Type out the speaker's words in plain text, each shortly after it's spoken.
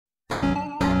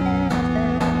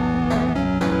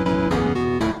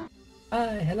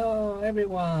hello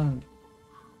everyone.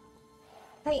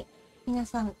 はい、皆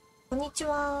さん、こんにち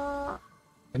は。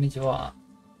こんにちは。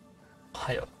お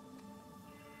はよ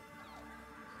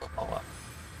う。こんばんは。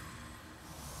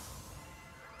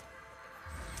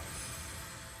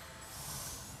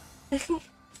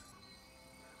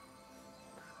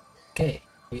Okay,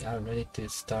 we are ready to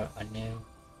start a new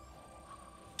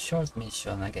short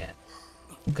mission again.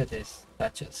 Look at this,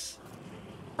 statues.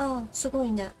 ああ、すご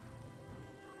いね。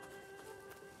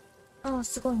ああ、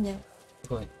すごいね。す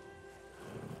ごい。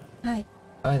はい。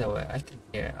By the way, I can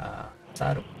hear a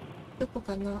saddle. どこ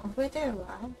かな？ Over there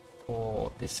は？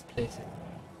 Oh, this place is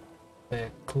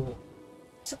very cool.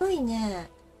 すごいね。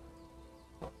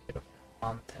Beautiful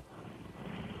mountain.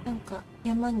 なんか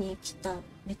山に来た。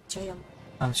めっちゃ山。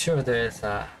I'm sure there's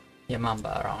a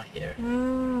Yamamba around here.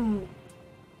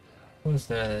 Suppose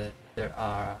there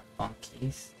are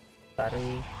monkeys,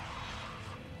 saddle.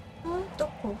 ど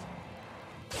こ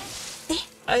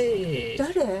？Hey!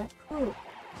 誰？うん。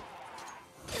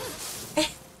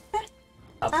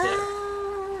Up あ there.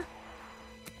 あ。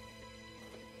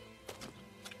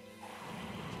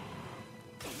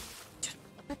ちょっ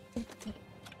と待ってって。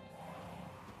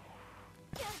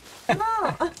も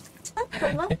う、ちょっと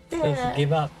待って。Just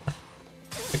give up.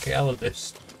 Okay, I will do.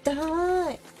 だ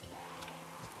ーい。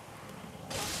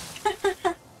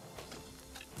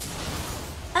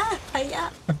あ、早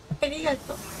っ。ありが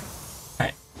とう。は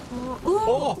い。おお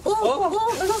おお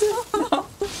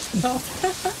No!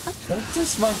 What's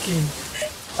this monkey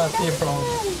appear from?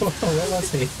 Where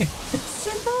was he? す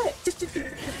ごい。ちょっと。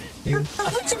 You 落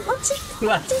ち。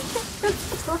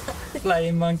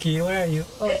 flying monkey, where are you?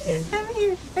 Okay.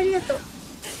 ありがとう。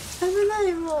危な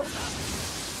いもう。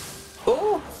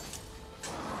 Oh!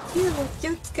 ユウも気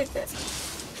をつけて。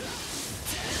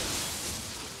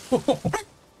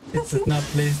 This is not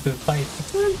place to fight.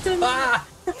 本当に。Ah!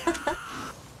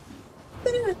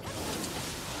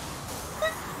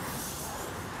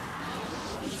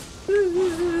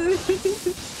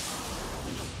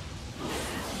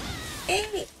 え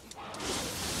い。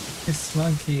 This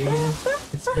monkey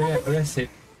is very aggressive.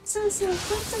 そうそう、本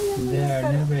当に危 They ない are か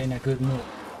ら。 never in a good mood.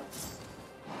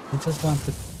 They just want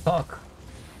to talk.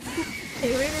 I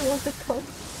really want to talk.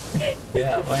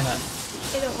 Yeah, why not?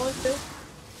 I don't want to.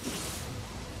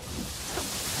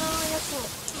 ああ、やっと。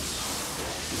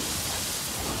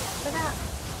ほら。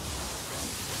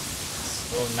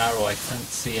 So narrow, I can't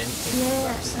see anything. ね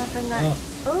え、危ない。うん、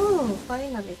ファ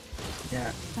イナル。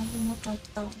 Yeah, 危なかっ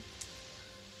た。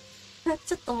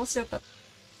ちょっと面白かっ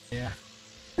た。 yeah.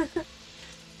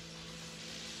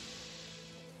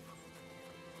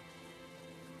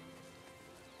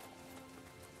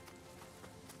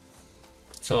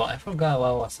 So I forgot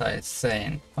what was I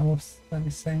saying. What was I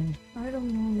saying? I don't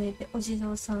know, maybe お地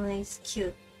蔵さん is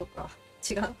cute とか。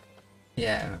違う。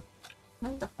 Yeah. な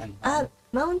んだ。 I know. あ、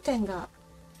マウンテンが。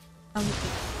あ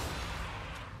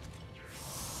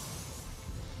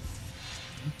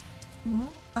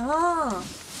あ。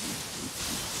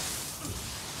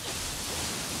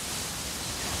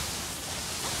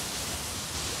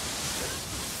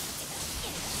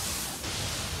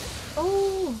お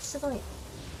お、すごい。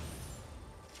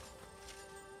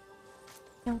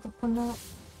なんかこの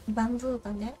バンブー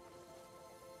がね、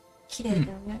綺麗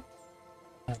だよね。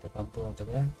Ada bambu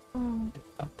untuk ya. うん。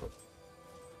 Bambu.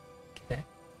 Okay.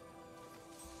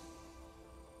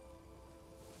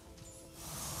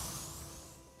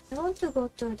 I want to go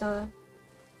to the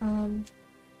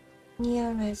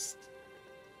nearest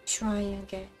shrine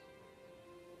again.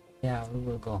 Yeah, we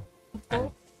will go.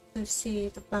 Go to see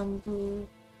the bamboo.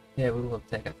 Yeah, we will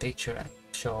take a picture and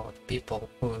show the people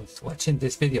who's watching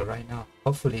this video right now.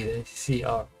 Hopefully they see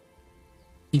our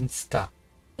Insta.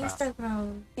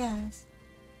 Instagram, yes.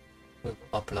 We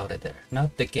will upload it there.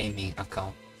 Not the gaming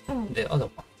account, うん。 the other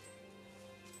one.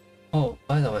 Oh,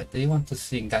 by the way, do you want to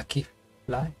see Gaki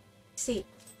fly? See.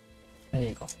 There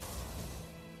you go.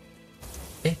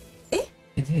 Eh? Eh?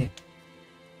 It did.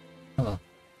 Oh,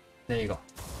 there you go.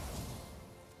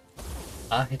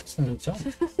 Ah, he doesn't jump.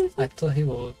 I thought he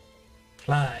would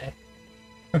fly.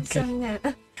 そう Okay. ね。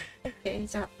OK、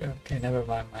じゃ Okay, never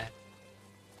mind, man.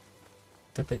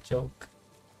 Took a joke.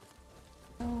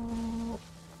 あ。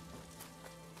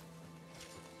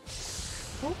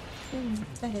うん、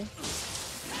誰？ あ、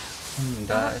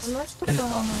 That's この人か。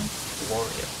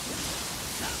 warrior.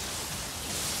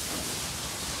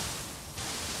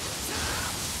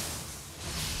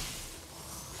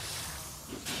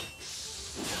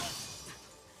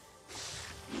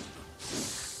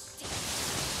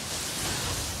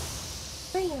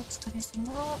 はい、お疲れ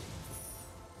様。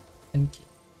 Thank you.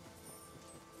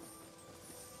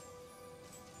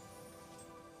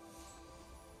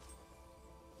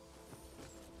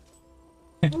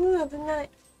 危ない。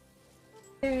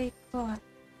very 怖い。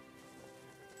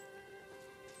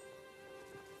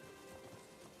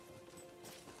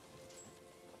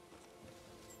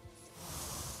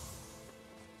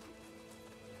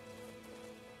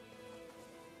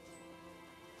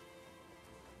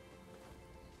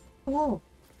おお。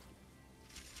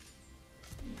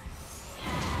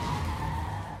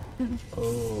お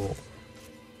お。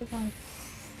すごい。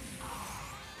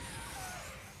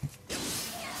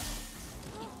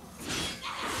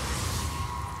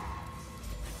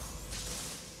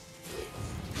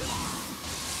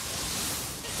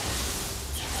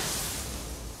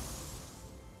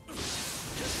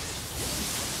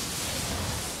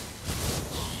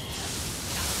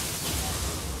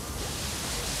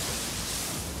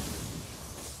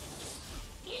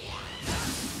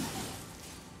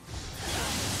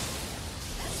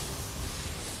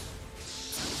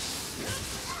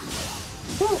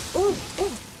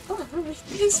びっ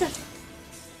くりした。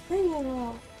何もう。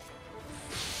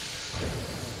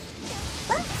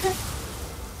あっ、本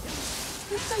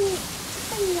当に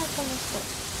何だこの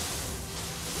人。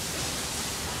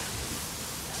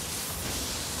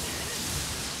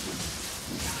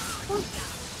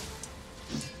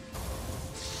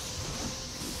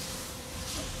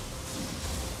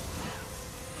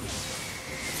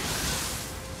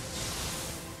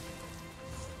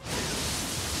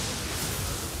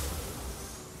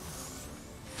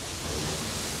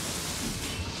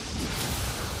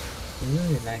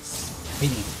Really nice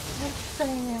feeling. 本当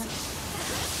にね。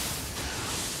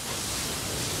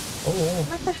おお。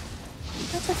また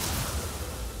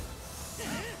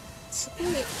すご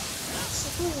いね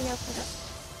これ。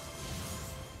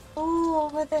おお、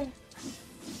危ない。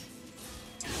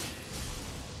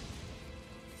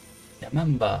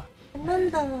Remember. なん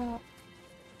だろ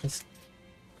う。Just...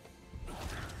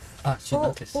 Ah, she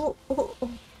noticed. お、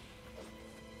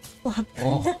危ない。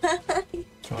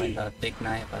Throwing that big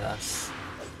knife at us.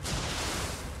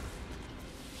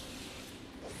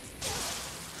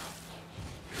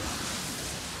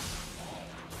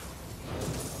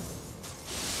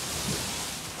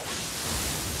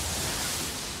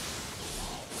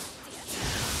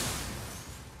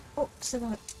 お、すご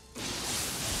い。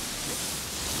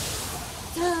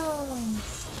じゃあ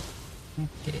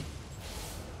Okay.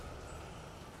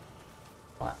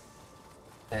 Wow.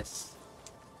 Let's...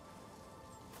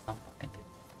 Oh, I did.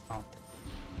 Found it.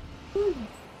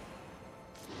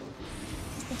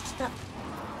 来た。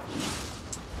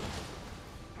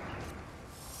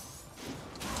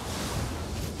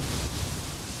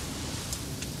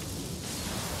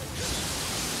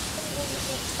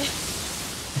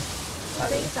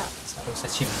Sorry,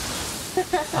 Sashimi.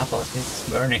 How about this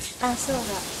burning? あ、そうだ。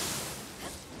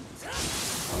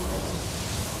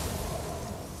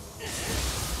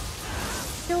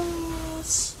よー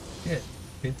し。Good,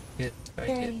 good, good. Very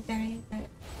good. very good.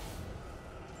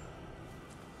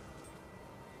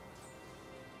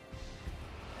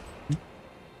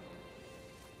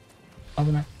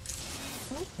 危ない。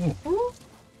お、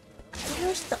来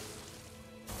ました。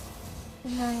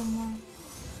いないね。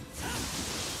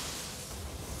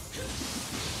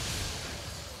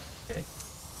Okay.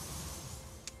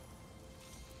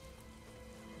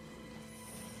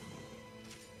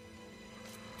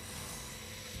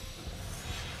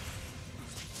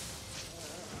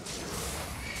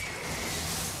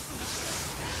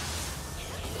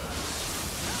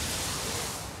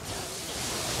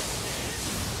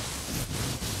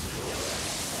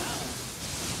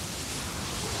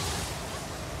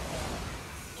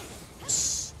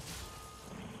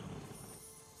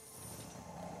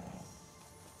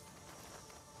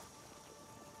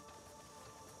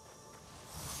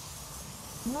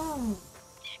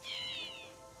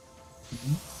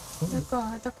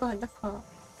 どこ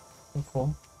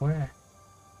Cool. Where?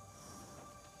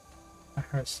 I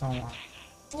heard someone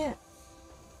ね。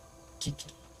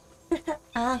 kicking.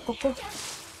 あー、ここ。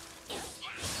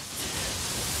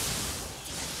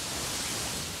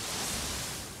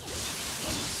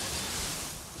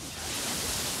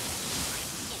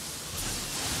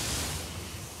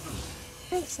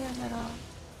はい、さよなら。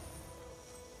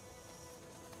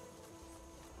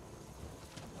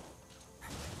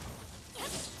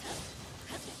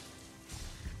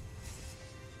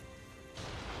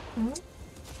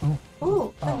お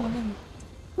お、何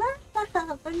わ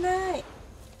あ、危ない。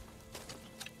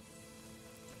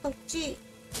こっち。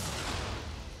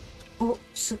お、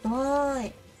すご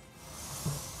い。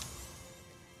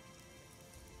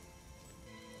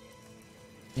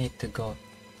Need to go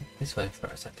this way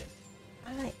first, I think.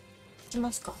 はい。行き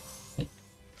ますか。はい。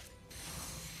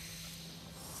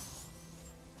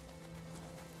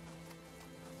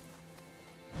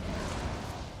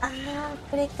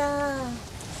これか。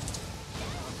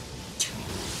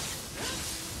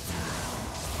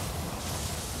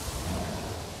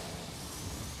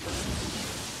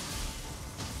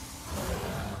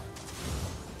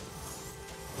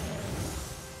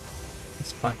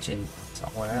He's punching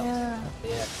somewhere else. Yeah.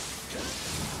 Yeah.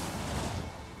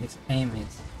 His aim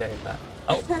is very bad.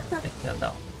 Oh, I fell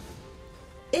down.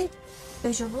 え、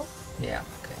大丈夫？ Yeah,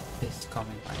 okay. He's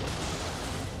coming my way.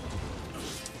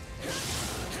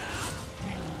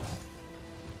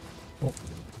 Oh.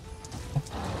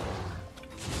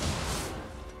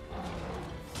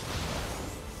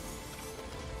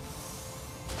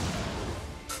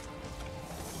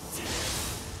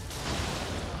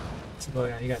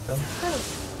 Sugoi, arigato. はい。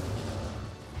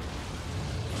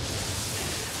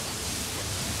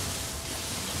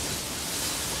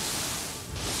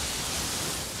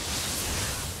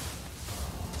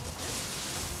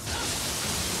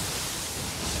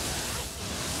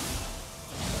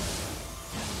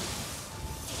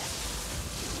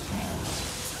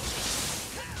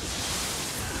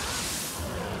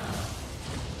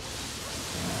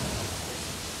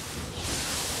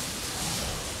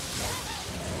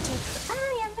あー、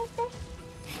やめて。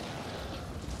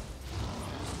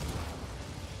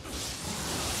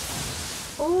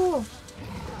おお。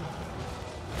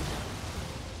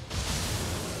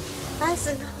あ、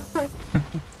すごい。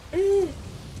うん。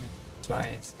That's why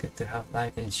it's good to have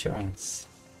life insurance.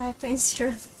 ライフインシュ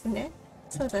ランスね。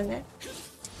そうだね。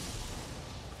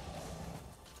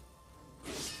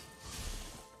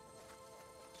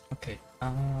Okay.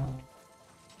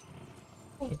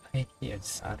 I hear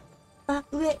Saru. あ、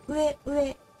上。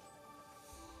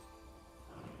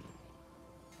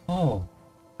Oh,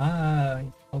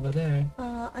 hi, over there.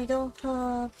 I don't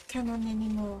have cannon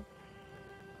anymore.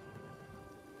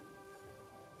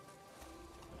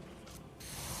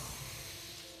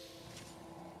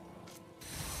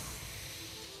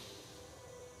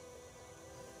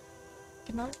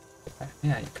 Can I?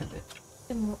 Yeah, you can do it.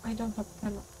 でも、I don't have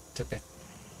cannon. It's okay.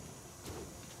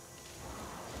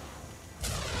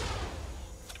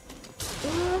 う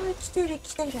わー、来てる。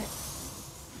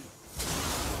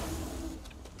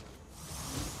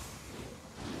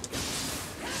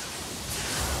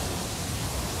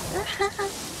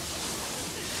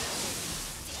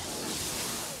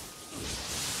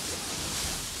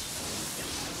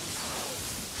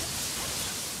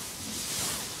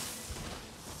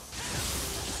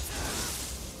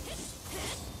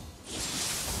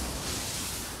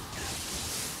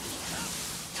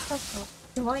なんか、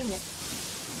弱いね。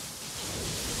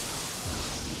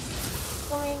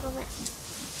ごめん。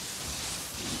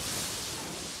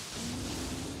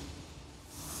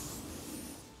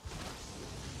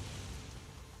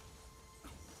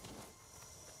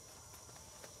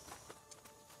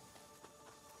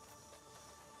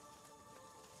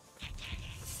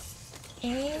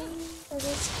嬉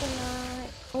しくない。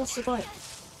お、すごい。They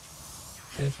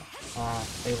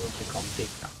will become big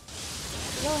now.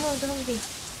 No, don't be.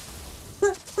 う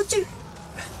わ、落ちる。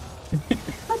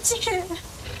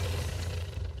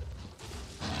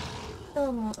ど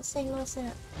うも、すいません。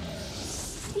あ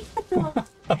りがと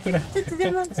う。危ない。ちょっと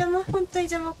邪魔、本当に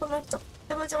邪魔、この人。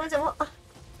邪魔。あ。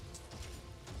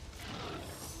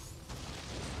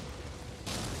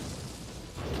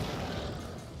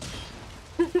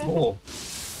おう。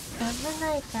危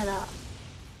ないから。は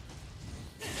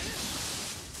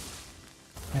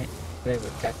い、プレイブ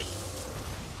キャキ。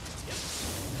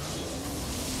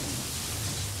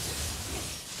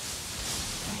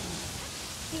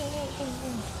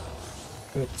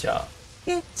Good job.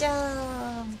 Good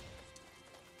job.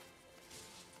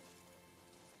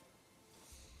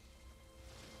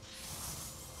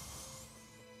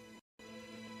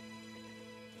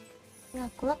 いや、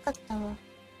怖かったわ。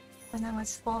When I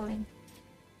was falling.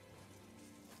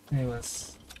 It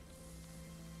was...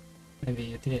 Maybe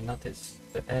you didn't notice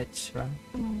the edge, right?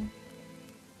 い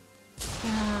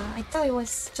や、I thought it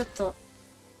was ちょっと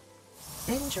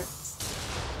dangerous,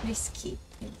 risky.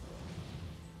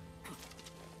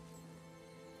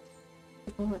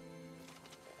 すごい。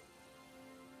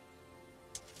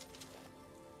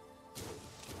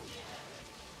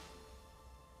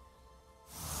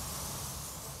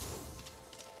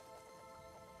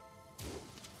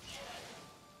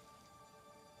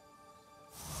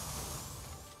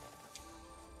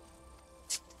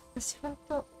私ほん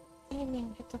とエイミン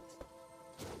グ下手くそ。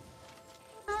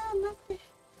あー、待って。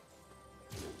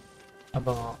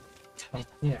About right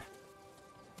here.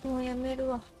 もうやめる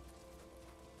わ。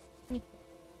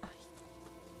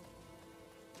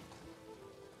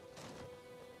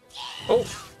Oh!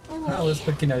 I was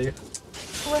looking at you.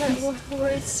 What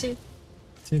is she?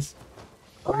 Jeez.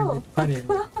 Why is Oh! it fighting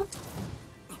me?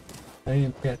 I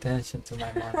didn't pay attention to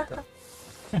my monitor.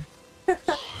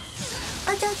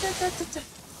 あちゃちゃちゃちゃちゃ。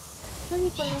何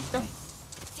この人。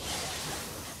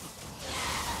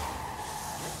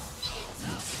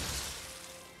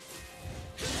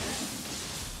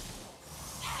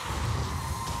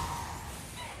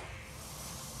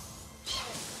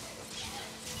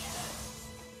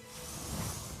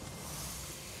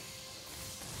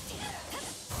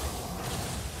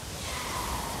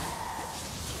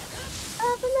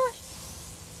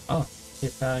Oh, he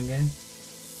fell again.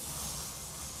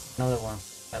 Another one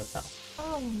fell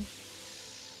down.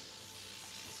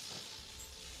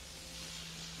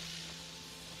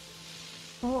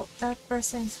 Oh, that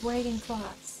person is waiting for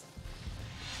us.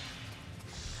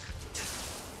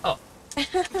 Oh,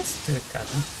 still got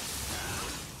him.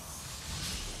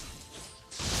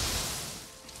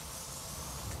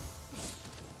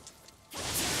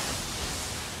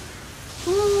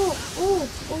 Oh, oh,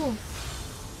 oh.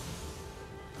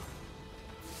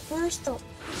 この人。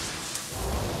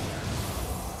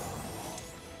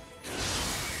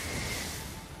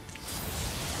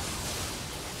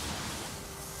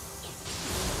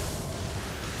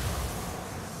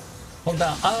Hold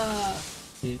on. Ah,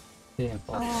 he didn't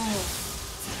fall.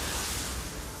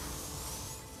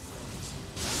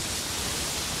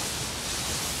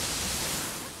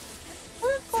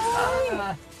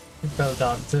 Ah, he fell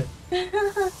down too.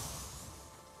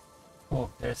 Oh,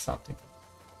 there's something.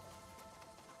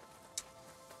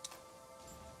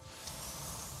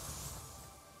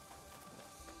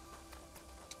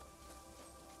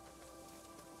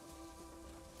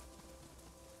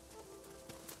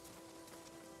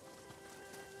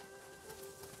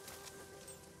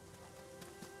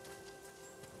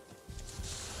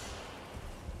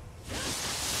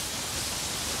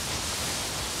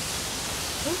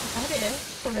誰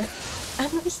これ。あの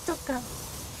人か。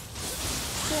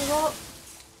すごっ。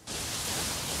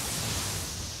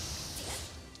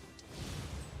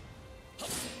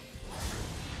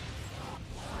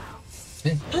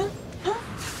Eh?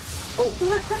 Oh, う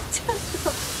わ、ちょっ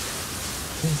と。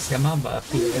this Yamamba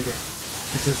appeared again.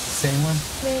 Is this the same one?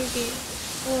 Maybe.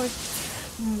 Or,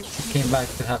 She came back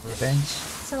to have revenge.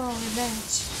 So,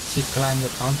 revenge. She climbed the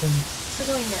mountain. す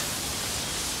ごいね。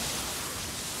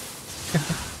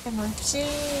でも、she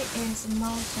is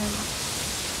mountain.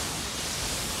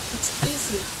 It's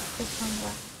easy to come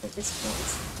back to this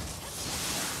place.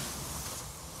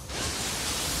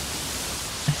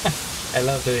 I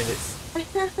love doing this. は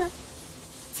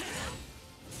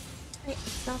い、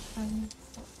ストップに。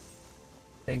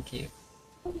Thank you.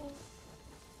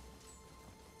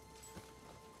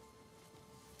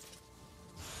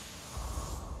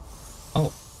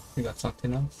 Oh, you got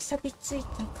something else? 錆びつい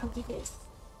た鍵です。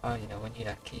Oh yeah, we need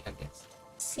a key, I guess.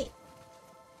 See.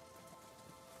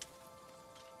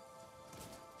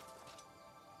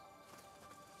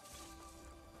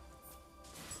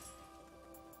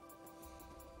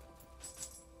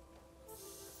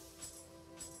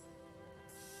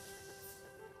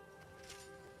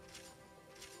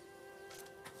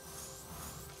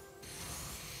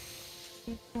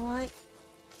 Why?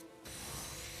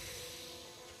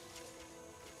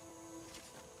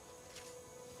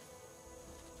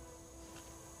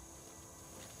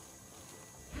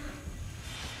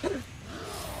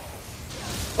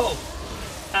 Oh!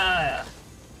 Ah!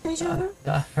 大丈夫？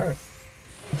 That hurt.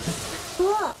 う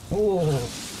わ、 Oh!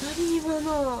 何今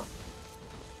の。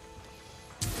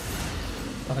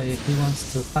He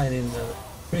wants to fight in the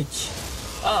bridge.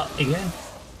 Ah, again?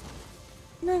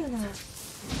 何だ。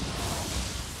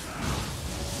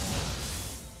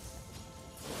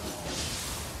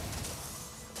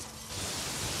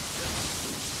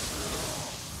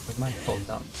We might fall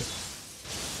down too.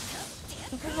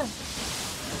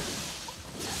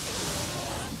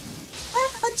 あ、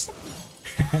落ちた。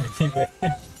Anyway.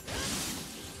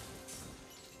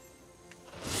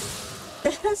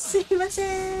 すいま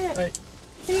せん。あはい。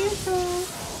りがとう。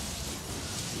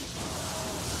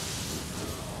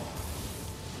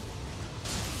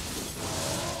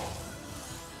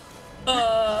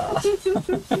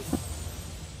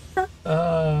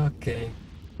Okay.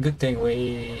 Good thing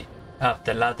we have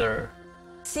the ladder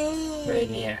very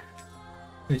near.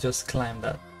 We just climbed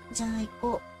that. じゃあ行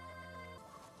こ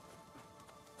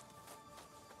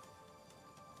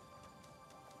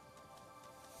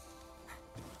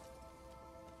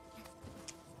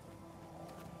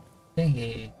I think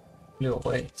he flew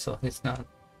away, so he's not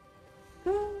う。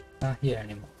not here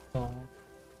anymore. So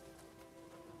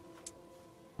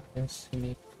I guess we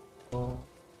need to go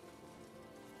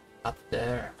up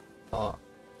there. So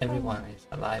everyone is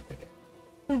alive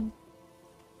again.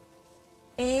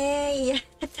 いや、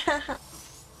た。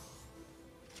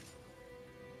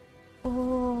お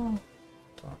お。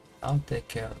I'll take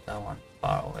care of that one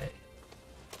far away.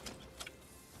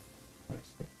 Where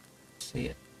is it? See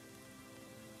it.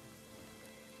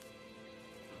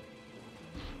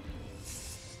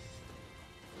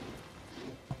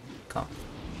 Come.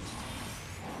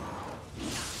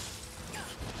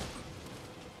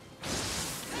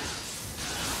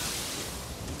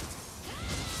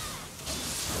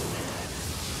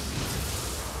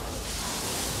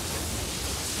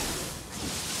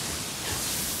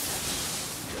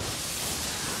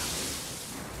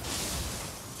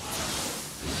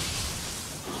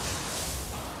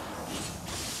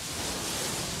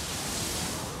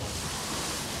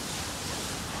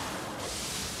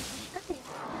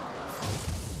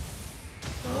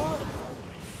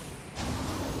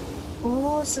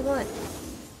おお、すごい。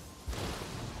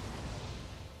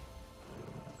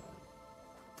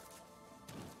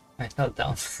I fell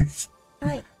down.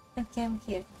 はい。Okay, I'm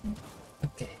here.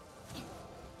 Okay.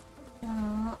 じゃ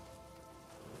あ、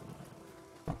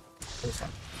This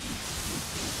one.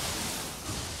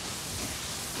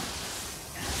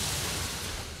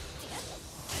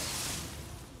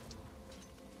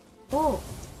 おお。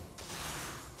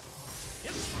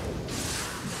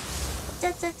ち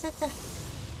ゃちゃちゃちゃ。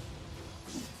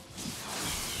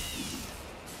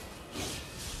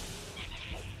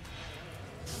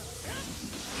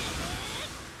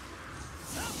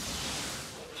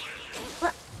わ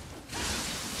っ。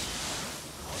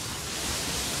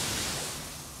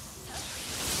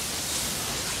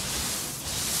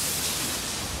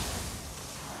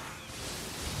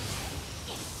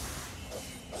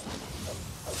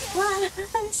わ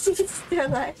あ、信じて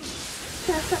ない。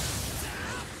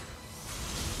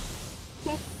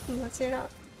面白い。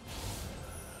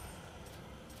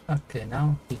Okay,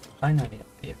 now he finally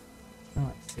appeared. Now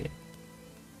I see it.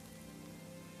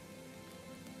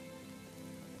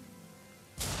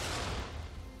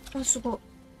 あ、すごい。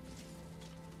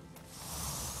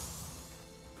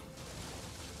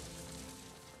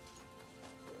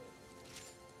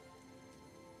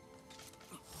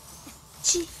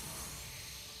ち。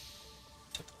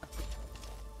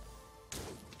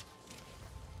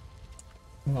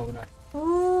Oh, nice.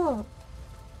 おお。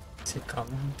Is he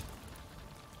coming?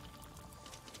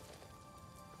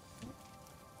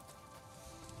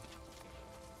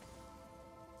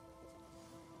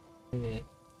 Maybe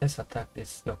let's attack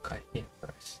this yokai here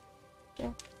first.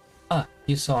 Yeah. Ah,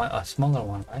 you saw a smaller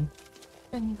one, right?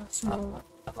 何がスモールは。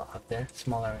Up there,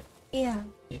 smaller. いや、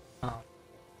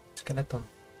Skeleton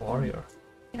warrior.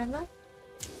 いらない。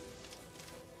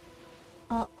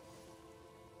あ、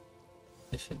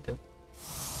You should do.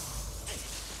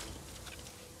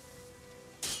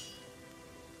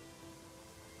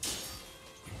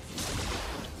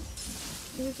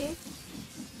 you did?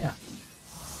 Yeah,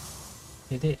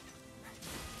 you did.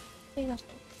 ありがとう。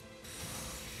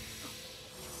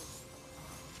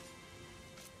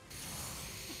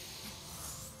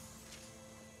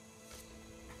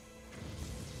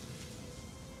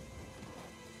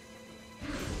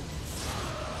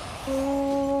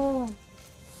おー。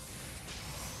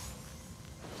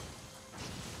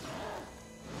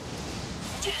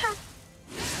じゃあ。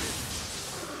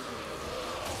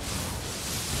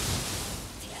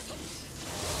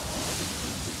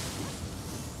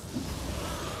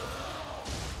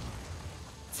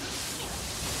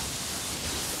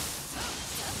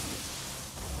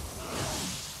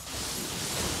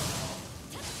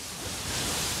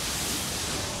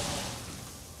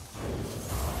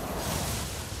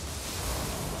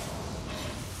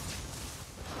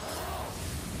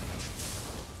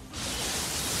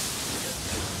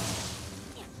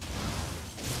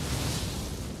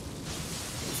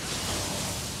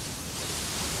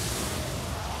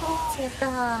やった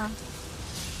ー。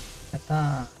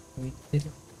Yata! We did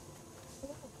it.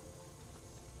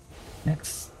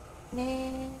 Next. ネ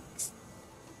ークス。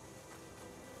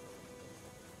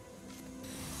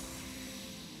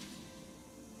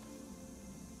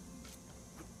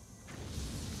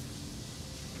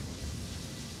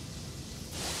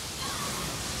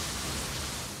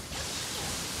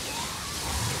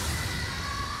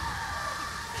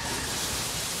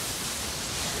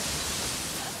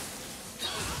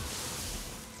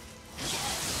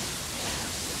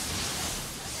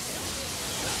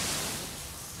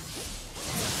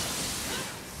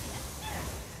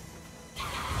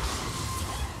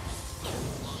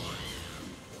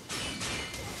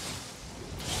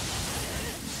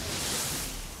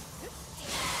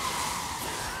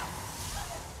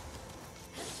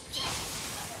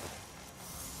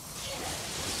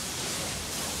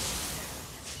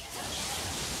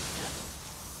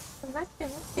待って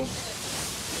待って。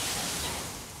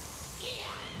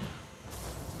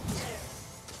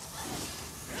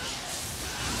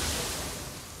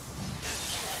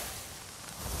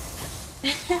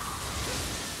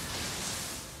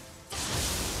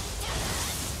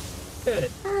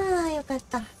ああ、よかっ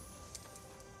た。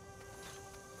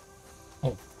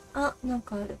お、あ、なん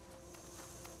かある。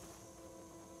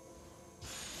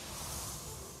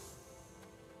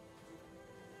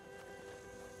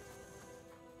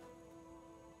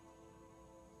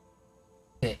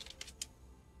hey,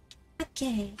 オッケ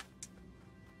ー。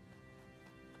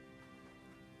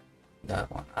that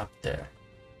one up there.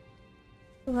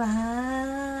 うわ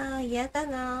ー、嫌だ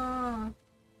な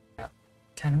Yeah.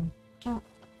 Cannon. ー。うん。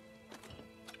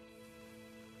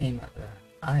Aim at the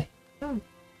eye. うん。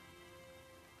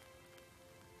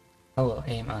I will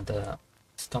aim at the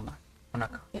stomach. お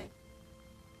腹。オッケー。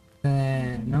せ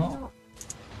ーの。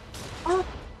あ、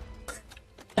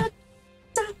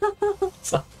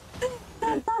So,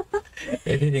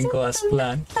 it didn't go as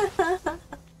planned.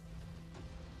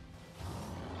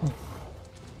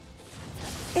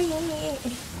 えいえいえい。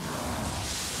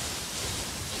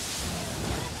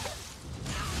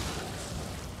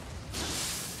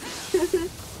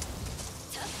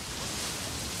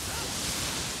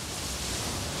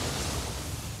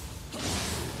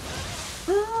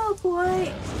あー、怖い。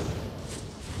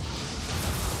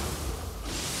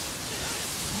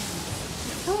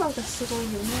パワーがすごい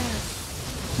よね。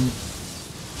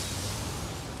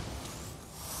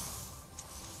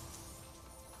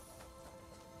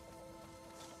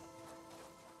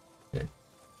Good.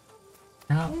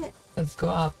 Now, ね、 let's go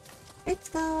up. レッ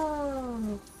ツゴ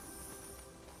ー。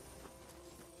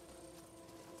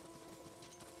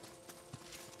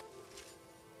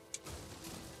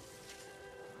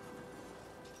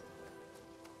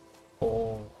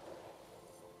Oh,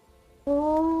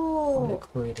 おー。 look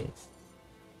who it is.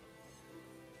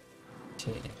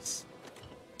 She is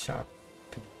sharp.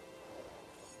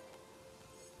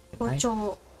 包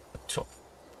丁。ちょ。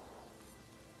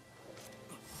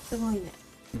すごいね。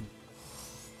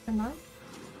じゃない？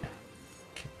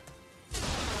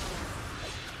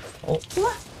お、うわっ、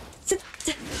ちょっと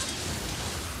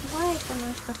怖い、こ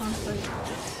の人本当に。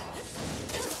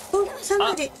お、サン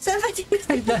バディ待っ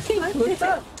て、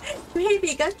メイビ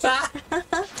ーが来た。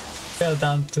fell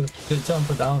down to jump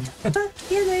down. あ、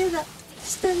やだやだ、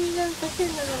下になんか変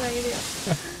なのがいるよ。いや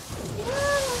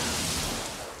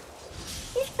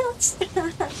ー、落ちた。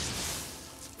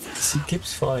She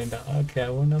keeps falling down. Okay, I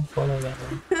wanna follow that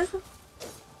one.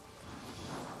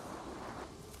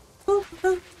 お、あ、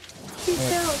聞いた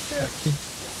よ。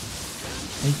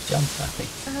He jumped, I think.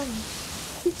 あ、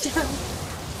じゃあ。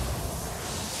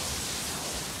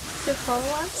To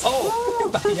follow us? Oh,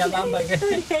 Yalamba again.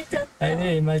 ちょっと。I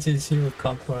didn't imagine she would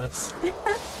come for us.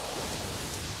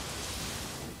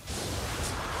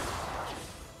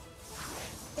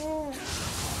 お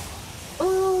ー、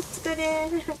お疲れ。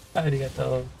ありが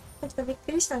とう。ちょっとびっ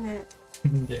くりしたね。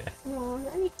Yeah. もう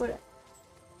何これ。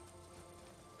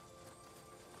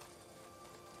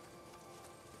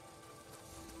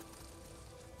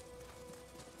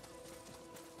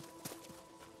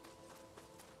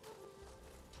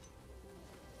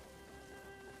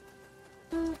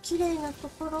うん、綺麗なと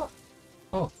ころ。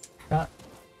 Oh, that.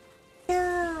 いや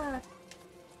ー。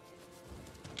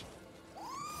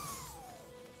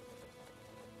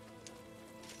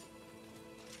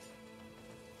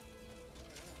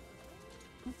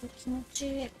なんか気持ち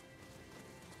いい。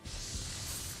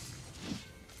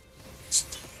ち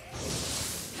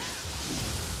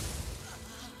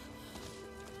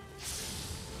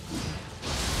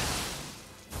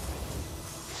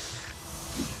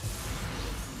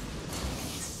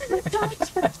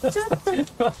ょっ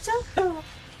と、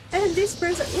and this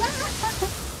person, いや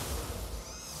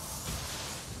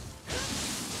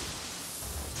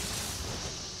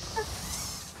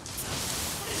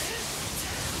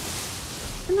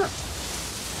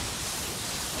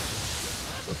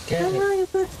Okay. あー、よ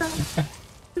かった。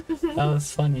 That was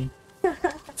funny.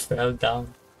 Fell down.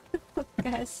 お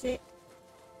かしい。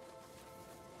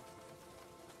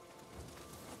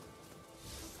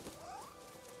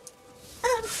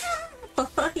も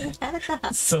うやだ。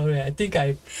 Sorry, I think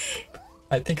I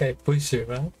pushed you,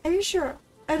 right? Are you sure?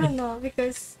 I don't know,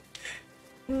 because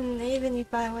even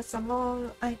if I was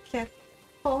alone, I kept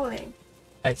falling.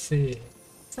 I see.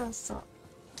 そうそう。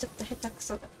ちょっと下手く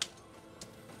そだ。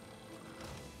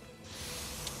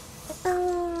やったー。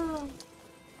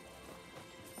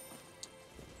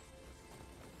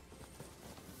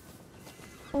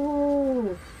お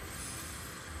ー。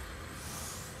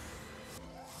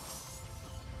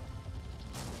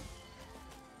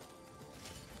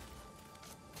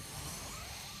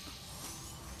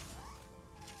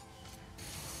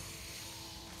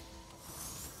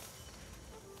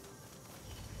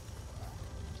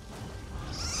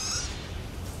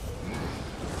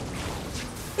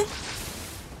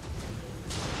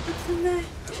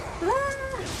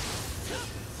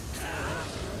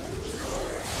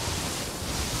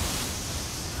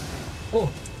Oh,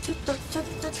 ちょっと。 auto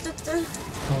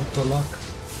lock.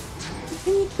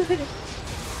 何これ。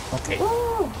 Okay, おお。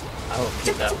 I'll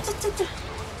ちょ keep that.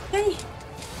 何。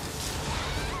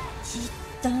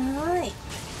痛い。や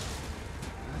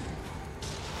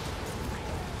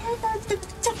だって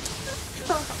ちょっ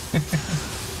と。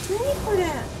何これ。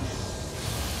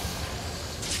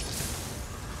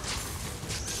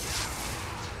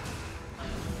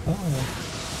Oh,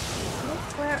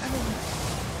 Where are you?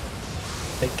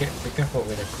 be careful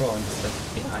with the crow instead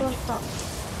わか behind っ you. た。と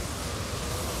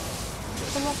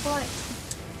ても怖い。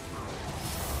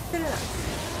来るな。あ、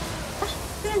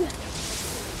来るな。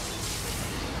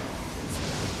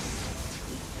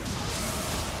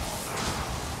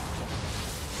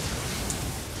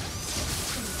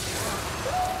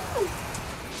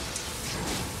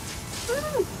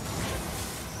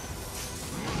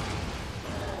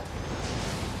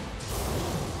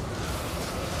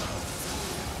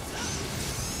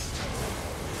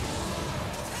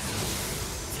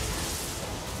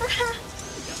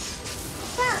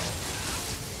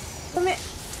ごめん。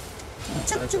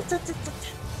ちょっと。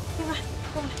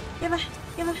やばい。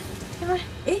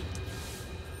え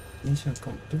Mission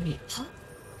complete.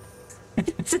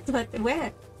 ちょっと待って、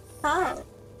Where? How?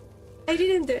 I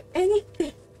didn't do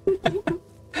anything.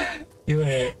 You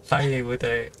were fighting with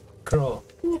a crow,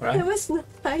 I right? was not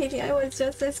fighting, I was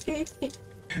just escaping.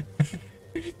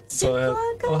 So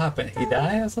what happened? He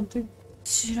died or something?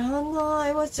 知らな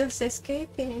い。I was just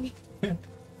escaping.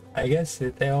 I guess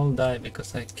they all died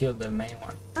because I killed the main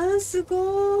one. あ、す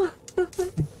ごい。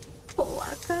怖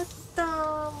かった。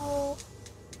も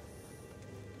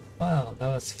Wow,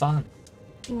 that was fun.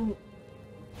 う。うん。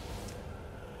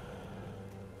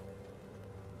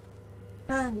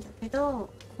なんだけど、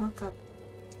怖かっ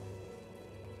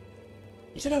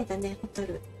た。綺麗だね、ホタ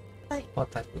ル。はい。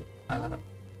 What type of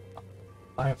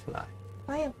firefly?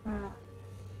 ファイアフラ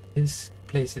This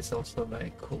place is also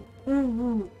very cool. ー。うんう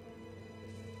ん。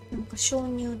なんか鍾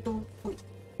乳洞っぽい。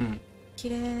Mm. 綺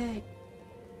麗。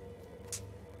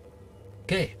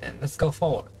Okay, then let's go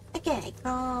forward. OK、行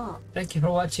こう。 Thank you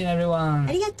for watching, あ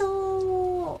everyone. りが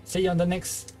とう。 See you on the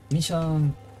next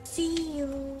mission. See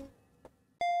you.